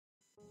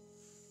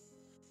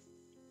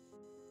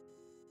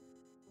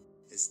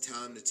It's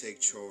time to take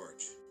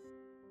charge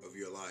of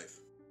your life.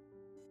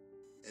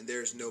 And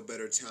there is no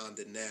better time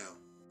than now.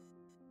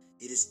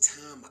 It is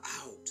time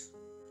out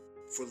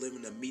for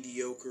living a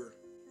mediocre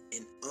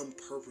and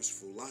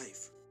unpurposeful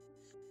life.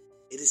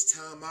 It is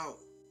time out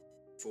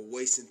for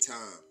wasting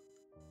time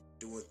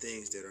doing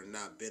things that are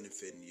not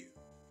benefiting you.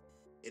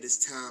 It is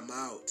time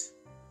out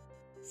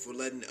for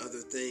letting other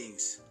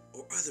things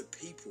or other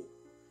people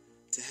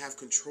to have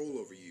control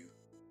over you.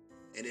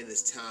 And it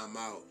is time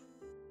out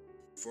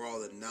for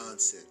all the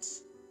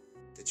nonsense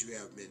that you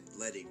have been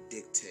letting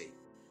dictate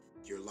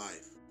your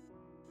life.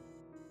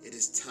 It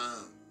is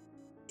time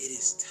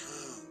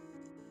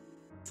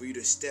for you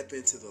to step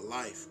into the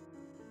life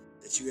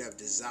that you have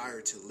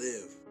desired to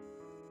live.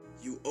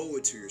 You owe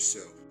it to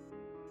yourself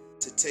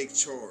to take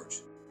charge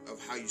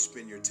of how you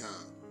spend your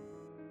time.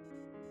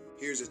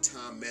 Here's a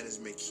time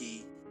management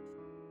key.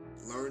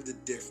 Learn the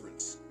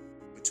difference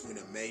between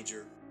a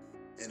major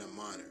and a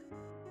minor.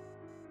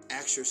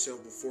 Ask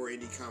yourself before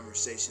any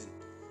conversation,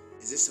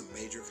 is this a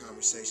major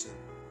conversation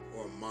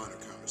or a minor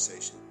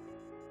conversation?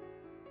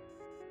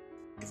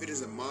 If it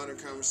is a minor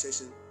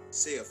conversation,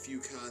 say a few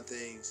kind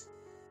things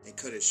and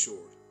cut it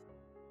short.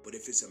 But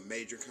if it's a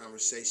major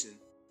conversation,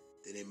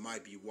 then it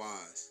might be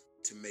wise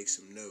to make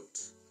some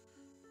notes.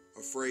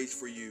 A phrase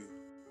for you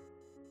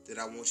that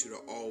I want you to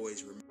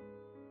always remember.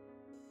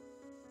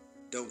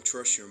 Don't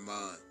trust your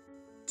mind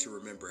to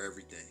remember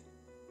everything.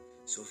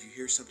 So if you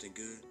hear something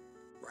good,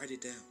 write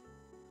it down.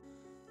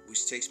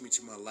 Which takes me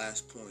to my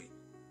last point,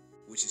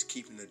 which is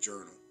keeping a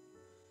journal.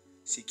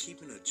 See,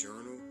 keeping a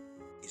journal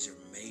is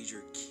a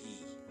major key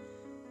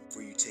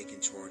for you taking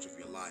charge of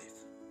your life.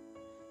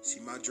 See,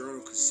 my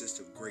journal consists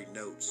of great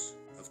notes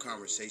of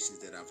conversations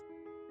that I've,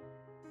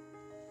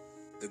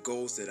 the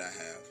goals that I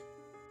have,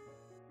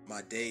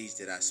 my days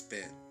that I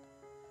spent,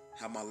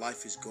 how my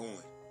life is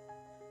going,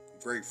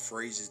 great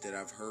phrases that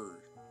I've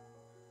heard.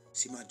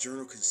 See, my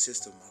journal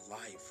consists of my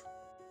life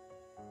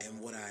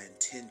and what I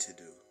intend to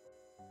do.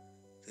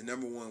 The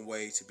number one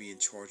way to be in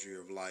charge of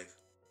your life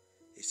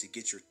is to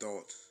get your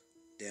thoughts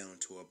down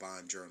to a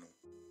bond journal.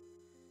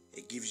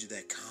 It gives you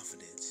that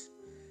confidence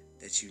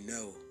that you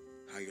know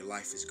how your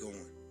life is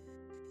going.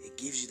 It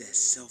gives you that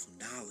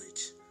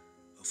self-knowledge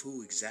of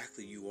who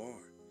exactly you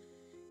are.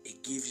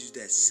 It gives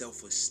you that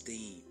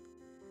self-esteem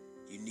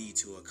you need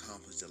to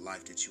accomplish the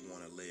life that you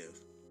want to live.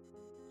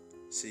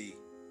 See,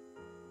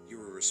 you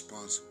are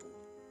responsible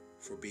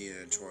for being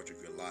in charge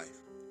of your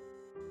life.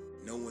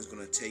 No one's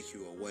going to take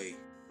you away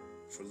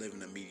for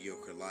living a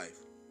mediocre life.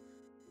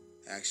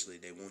 Actually,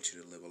 they want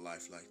you to live a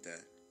life like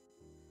that.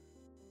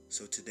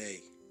 So today,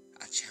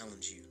 I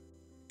challenge you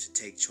to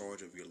take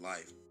charge of your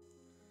life.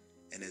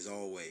 And as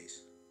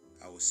always,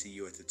 I will see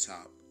you at the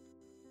top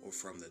or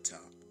from the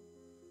top.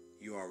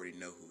 You already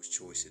know whose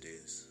choice it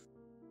is.